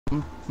Hey,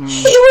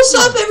 what's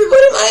up,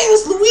 everybody? My name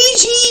is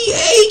Luigi,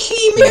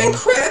 aka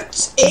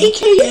Minecraft,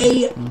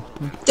 aka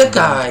The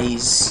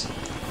Guys.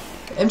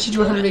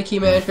 MTG100 aka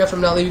Minecraft.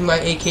 I'm not leaving my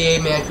aka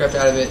Minecraft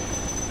out of it.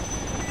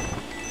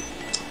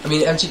 I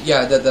mean,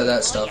 yeah,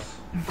 that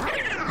stuff.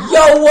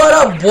 Yo, what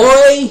up,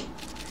 boy?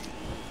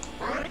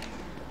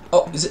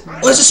 Oh, is it?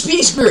 Oh, it's a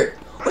Speedy Spirit.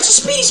 What's a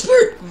Speedy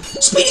Spirit?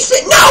 Speedy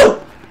Spirit?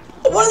 No!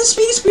 I wanted the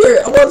Speedy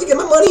Spirit. I wanted to get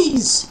my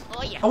monies.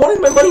 I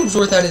wanted my money's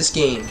worth out of this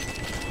game.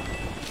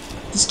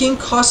 This game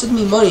costed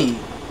me money.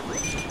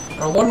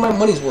 I wanted my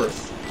money's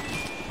worth.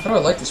 How do I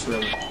like this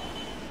room?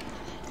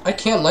 I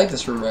can't like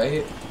this room,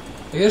 right?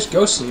 Like, there's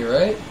ghosts in here,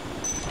 right?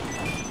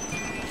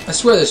 I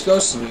swear there's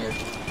ghosts in here.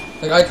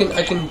 Like, I could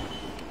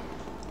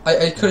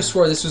have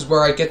swore this was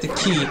where I get the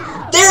key.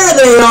 There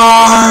they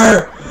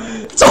are!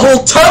 It's a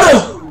whole ton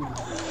of them!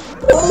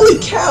 Holy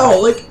cow!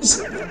 Like,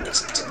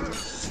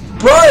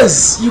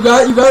 Buzz! You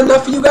got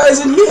enough of you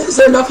guys in here? Is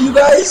there enough of you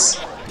guys?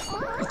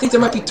 I think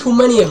there might be too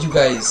many of you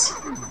guys.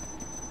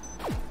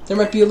 There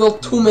might be a little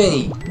too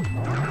many.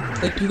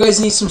 Like, you guys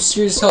need some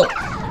serious help.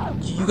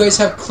 You guys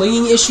have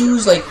clinging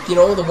issues? Like, you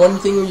know, the one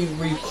thing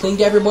where you cling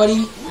to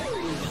everybody?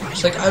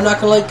 It's like, I'm not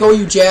gonna let go of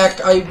you,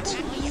 Jack. Like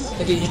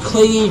a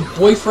clingy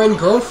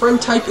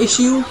boyfriend-girlfriend type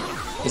issue?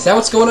 Is that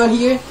what's going on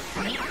here?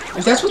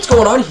 If that's what's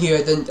going on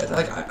here, then,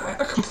 like,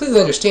 I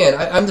completely understand.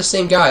 I'm the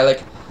same guy.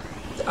 Like,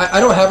 I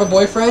don't have a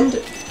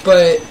boyfriend,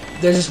 but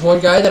there's this one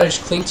guy that I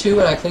just cling to,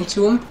 and I cling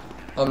to him.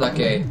 I'm not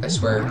gay, I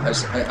swear.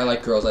 I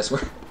like girls, I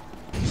swear.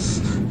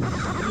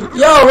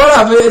 Yo, what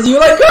up? Do you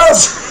like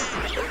girls?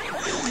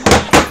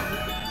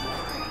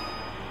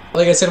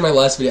 Like I said in my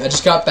last video, I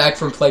just got back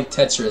from playing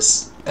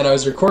Tetris, and I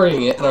was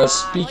recording it, and I was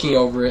speaking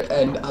over it,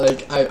 and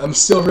like I'm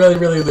still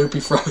really loopy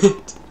from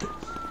it.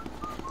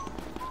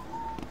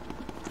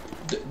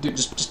 Dude,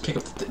 just pick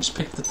up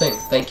the thing.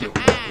 Thank you.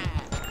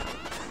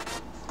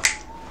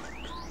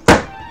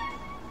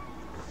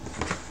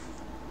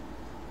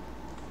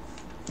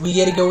 We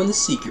gotta go in the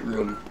secret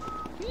room.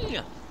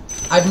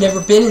 I've never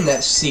been in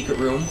that secret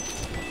room.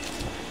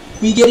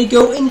 We gotta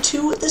go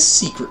into the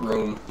secret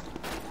room.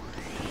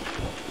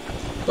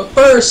 But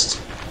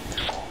first,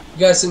 you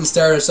gotta sit and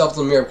stare at yourself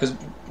in the mirror, because,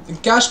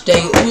 gosh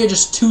dang it, you're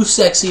just too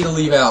sexy to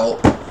leave out.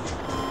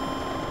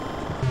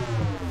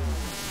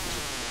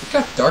 It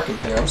got dark in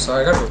here, I'm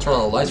sorry, I gotta go turn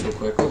on the lights real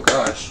quick, oh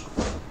gosh.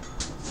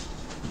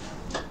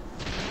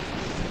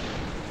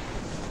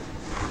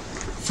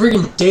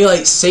 Friggin'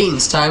 daylight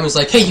Satan's time was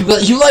like, hey, you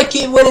like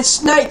it when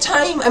it's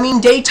nighttime? I mean,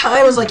 daytime?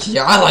 I was like,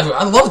 yeah,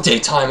 I love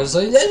daytime. I was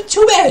like,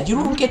 too bad, you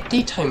don't get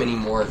daytime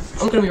anymore.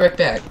 I'm gonna be right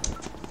back.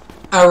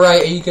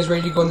 Alright, are you guys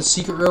ready to go in the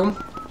secret room?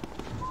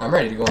 I'm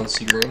ready to go in the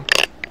secret room.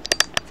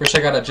 First, I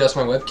gotta adjust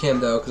my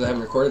webcam, though, because I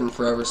haven't recorded in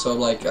forever, so I'm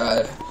like,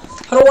 I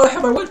don't want to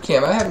have my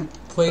webcam. I haven't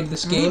played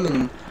this game,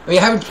 and, I mean,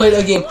 I haven't played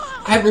a game.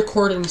 I haven't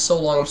recorded in so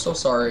long, I'm so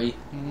sorry.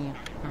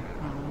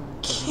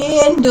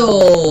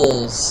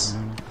 Candles!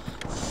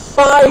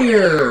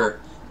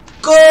 Fire!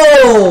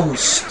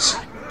 Ghost!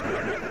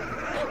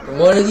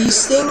 One of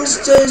these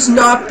things does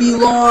not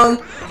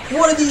belong.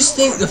 One of these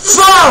things...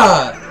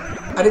 Fah!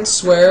 I didn't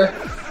swear.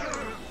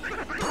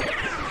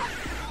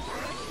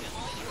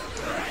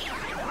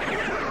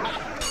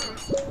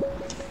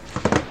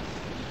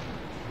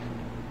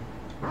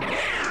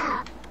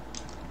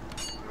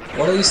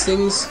 One of these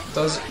things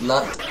does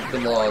not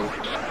belong.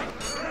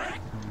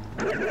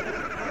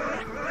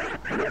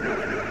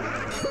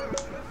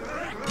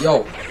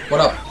 Yo,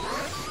 what up?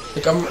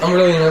 Like, I'm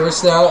really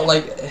nervous now,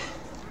 like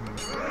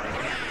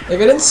I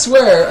didn't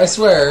swear, I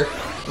swear.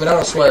 I mean, I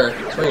don't swear.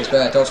 Swearing's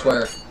bad, don't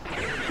swear.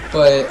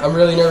 But I'm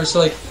really nervous,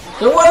 like, I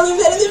don't want to leave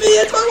that in the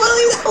video, I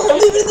don't want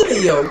to leave it in the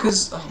video,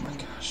 because, oh my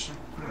gosh.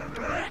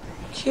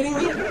 You kidding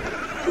me?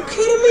 You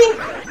kidding me?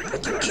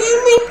 Like, you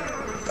kidding me?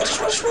 I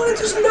just wanted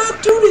to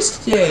not do this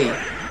today.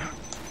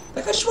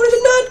 Like, I just wanted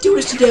to not do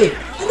this today.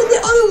 And then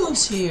the other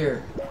one's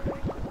here.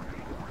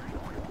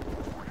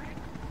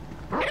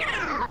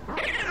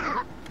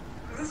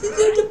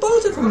 The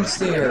both of them's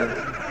there.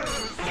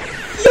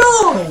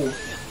 Yo!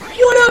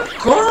 What up,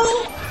 girl?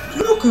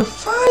 You looking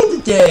fine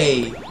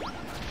today.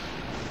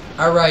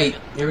 Alright,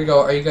 here we go.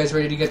 Are you guys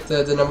ready to get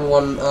the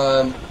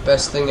 #1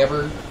 best thing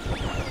ever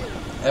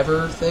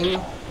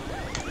thing?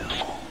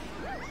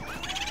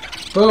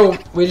 Boom!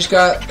 We just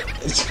got...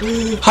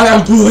 Hi,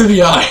 I'm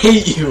Bolivia, I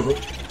hate you!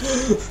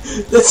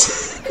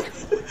 That's...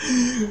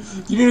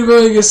 You need to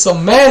go and get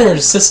some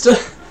manners, sister!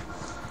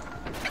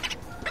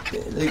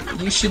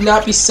 You should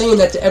not be saying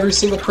that to every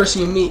single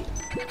person you meet.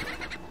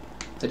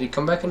 Did he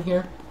come back in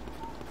here?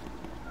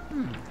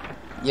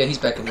 Yeah, he's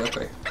back in here,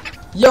 okay.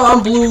 Yo,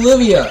 I'm Blue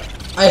Olivia!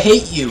 I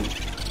hate you!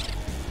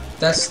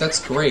 That's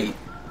great.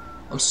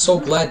 I'm so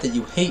glad that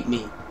you hate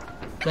me.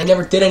 And I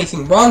never did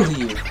anything wrong to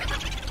you.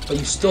 But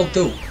you still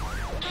do.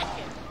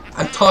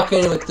 I'm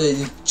talking with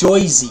the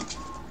Joyzy,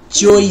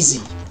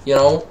 you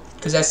know?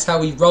 Because that's how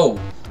we roll.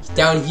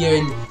 Down here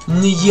in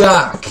New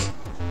York.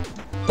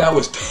 That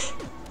was bad.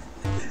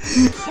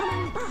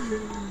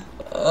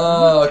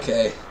 Oh,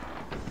 okay.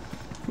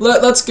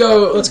 Let's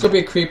go be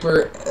a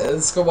creeper.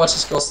 Let's go watch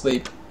this girl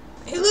sleep.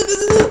 Hey, look, it's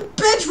a little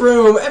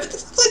bedroom.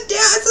 Everything's like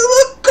that. It's a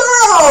little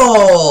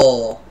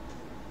girl.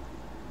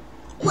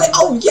 Wait,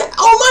 oh yeah.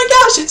 Oh my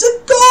gosh, it's a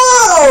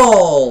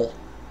girl.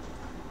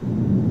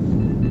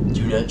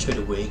 Do not try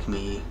to wake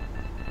me.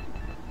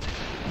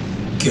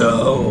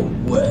 Go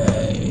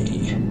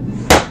away.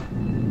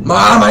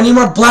 Mom, I need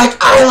more black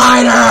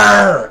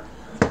eyeliner.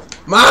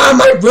 Mom,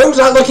 my room's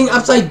not looking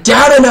upside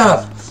down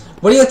enough.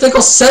 What do you think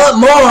will sell it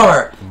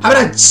more? How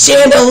about a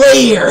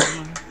chandelier?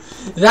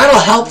 That'll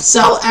help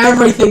sell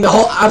everything, the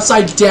whole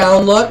upside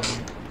down look.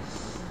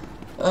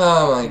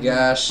 Oh my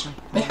gosh.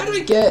 Man, how do I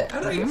get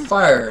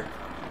fire?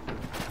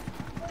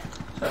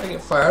 How do I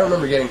get fire? I don't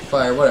remember getting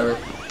fire, whatever.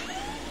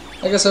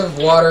 I guess I have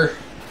water,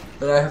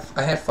 and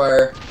I had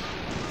fire.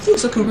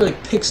 Things looking really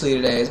pixely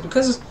today. Is it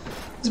because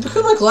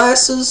of my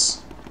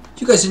glasses?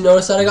 You guys didn't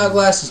notice that I got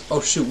glasses.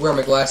 Oh shoot, where are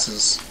my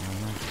glasses?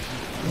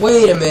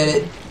 Wait a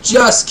minute.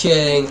 Just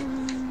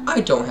kidding.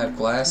 I don't have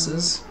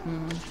glasses.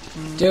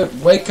 Dude,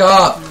 wake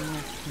up.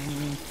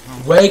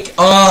 Wake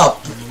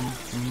up.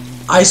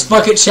 Ice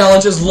bucket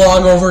challenge is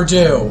long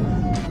overdue.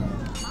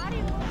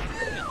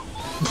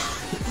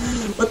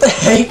 What the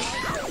heck?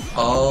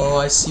 Oh,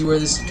 I see where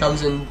this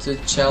comes into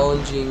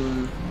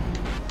challenging.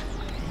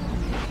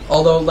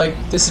 Although, like,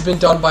 this has been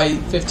done by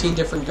 15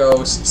 different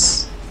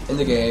ghosts in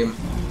the game.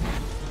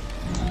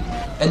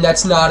 And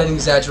that's not an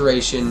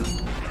exaggeration.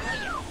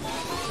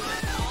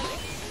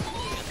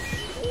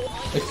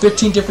 Like,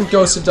 15 different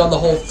ghosts have done the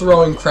whole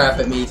throwing crap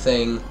at me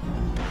thing.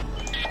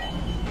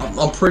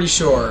 I'm pretty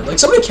sure. Like,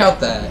 somebody count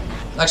that.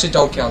 Actually,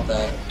 don't count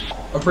that.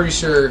 I'm pretty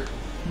sure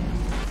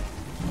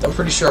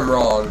I'm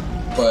wrong,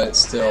 but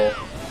still.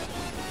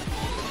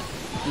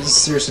 This is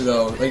seriously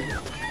though, like,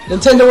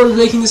 Nintendo when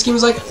making this game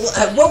was like,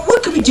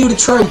 what could we do to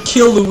try and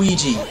kill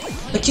Luigi?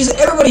 Like,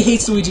 everybody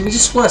hates Luigi, we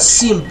just want to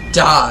see him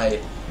die.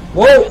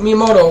 Whoa,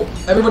 Miyamoto,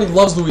 everybody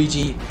loves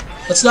Luigi.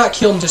 Let's not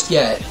kill him just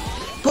yet.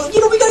 But, you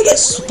know, we gotta get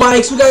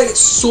spikes, we gotta get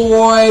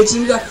swords,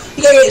 and we gotta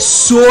get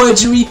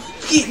swords, and we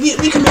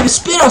can make a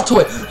spin-off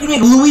toy. We can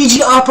make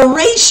Luigi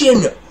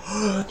Operation!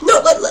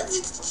 No,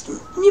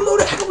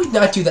 Miyamoto, how do we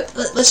not do that?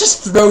 Let's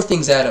just throw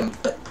things at him.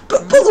 But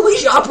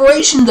Luigi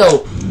Operation,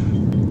 though!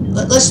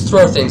 Let's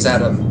throw things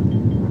at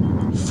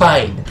him.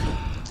 Fine.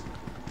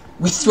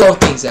 We throw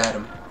things at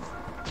him.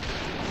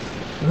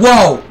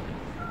 Whoa!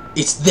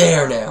 It's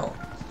there now.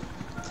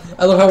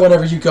 I love how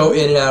whenever you go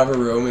in and out of a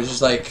room, it's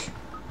just like...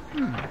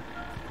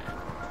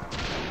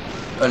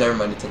 Oh, never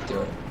mind, it didn't do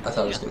it. I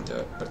thought it was going to do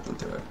it, but it didn't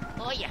do it.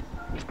 Oh, yeah.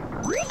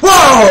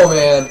 Whoa,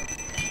 man!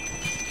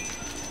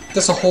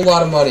 That's a whole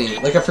lot of money.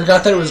 Like, I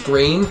forgot that it was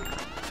green.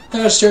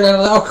 I was staring at it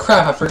like, oh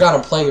crap, I forgot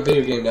I'm playing a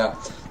video game now.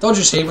 Don't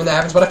just hate when that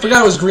happens, but I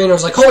forgot it was green. I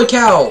was like, holy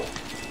cow!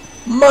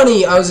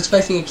 Money! I was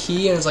expecting a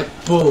key, and it's like,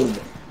 boom.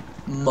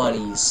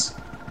 Monies.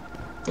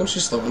 Don't you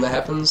just love when that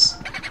happens?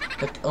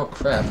 Like, oh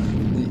crap.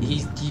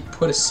 He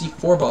put a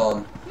C4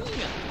 bomb.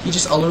 He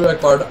just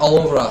barred all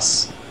over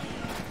us.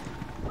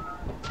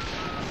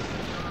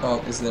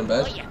 Oh, is he in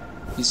bed?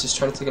 He's just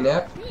trying to take a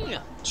nap?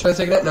 Trying to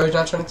take a nap? No, he's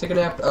not trying to take a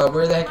nap.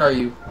 Where the heck are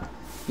you?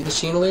 You the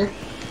chandelier?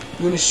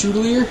 You in the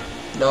chandelier?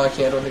 No, I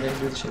can't. I don't think I can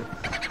do the chandelier.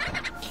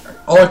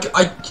 Oh,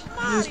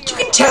 you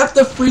can tap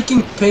the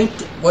freaking paint.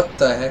 What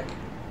the heck?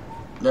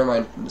 Never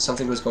mind.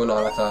 Something was going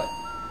on, I thought.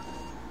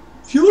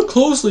 If you look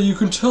closely, you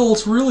can tell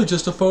it's really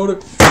just a photo.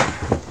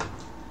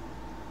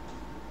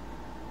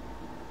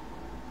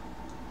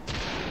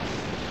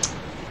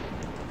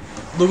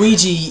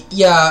 Luigi,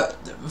 yeah,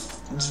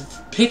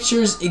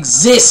 pictures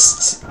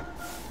exist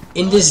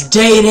in this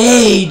day and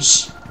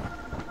age.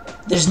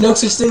 There's no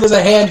such thing as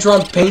a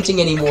hand-drawn painting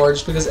anymore,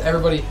 just because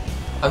everybody.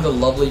 I'm the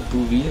lovely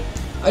Boovie.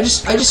 I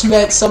just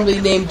met somebody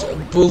named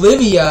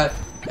Bolivia,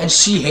 and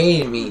she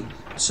hated me.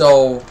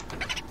 So,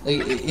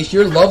 like, if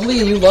you're lovely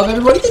and you love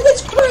everybody, then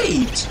that's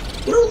great.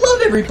 You don't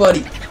love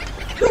everybody.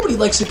 Nobody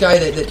likes a guy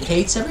that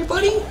hates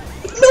everybody.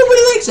 Like,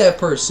 nobody likes that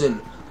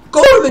person.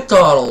 Go to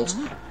McDonald's.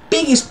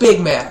 Biggest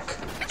Big Mac.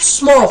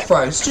 Small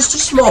fries. Just a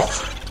small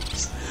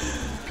fries.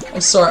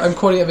 I'm sorry. I'm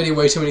quoting that video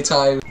way too many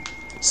times.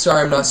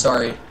 Sorry, I'm not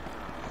sorry.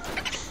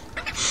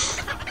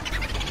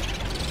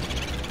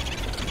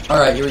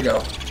 Alright, here we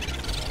go.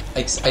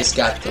 Ice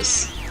got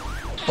this.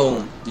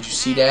 Boom. Did you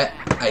see that?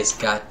 Ice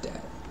got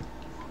that.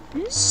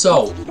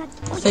 So,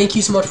 thank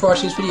you so much for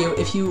watching this video.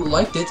 If you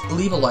liked it,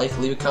 leave a like,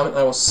 leave a comment,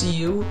 and I will see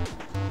you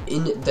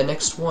in the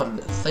next one.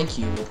 Thank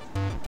you.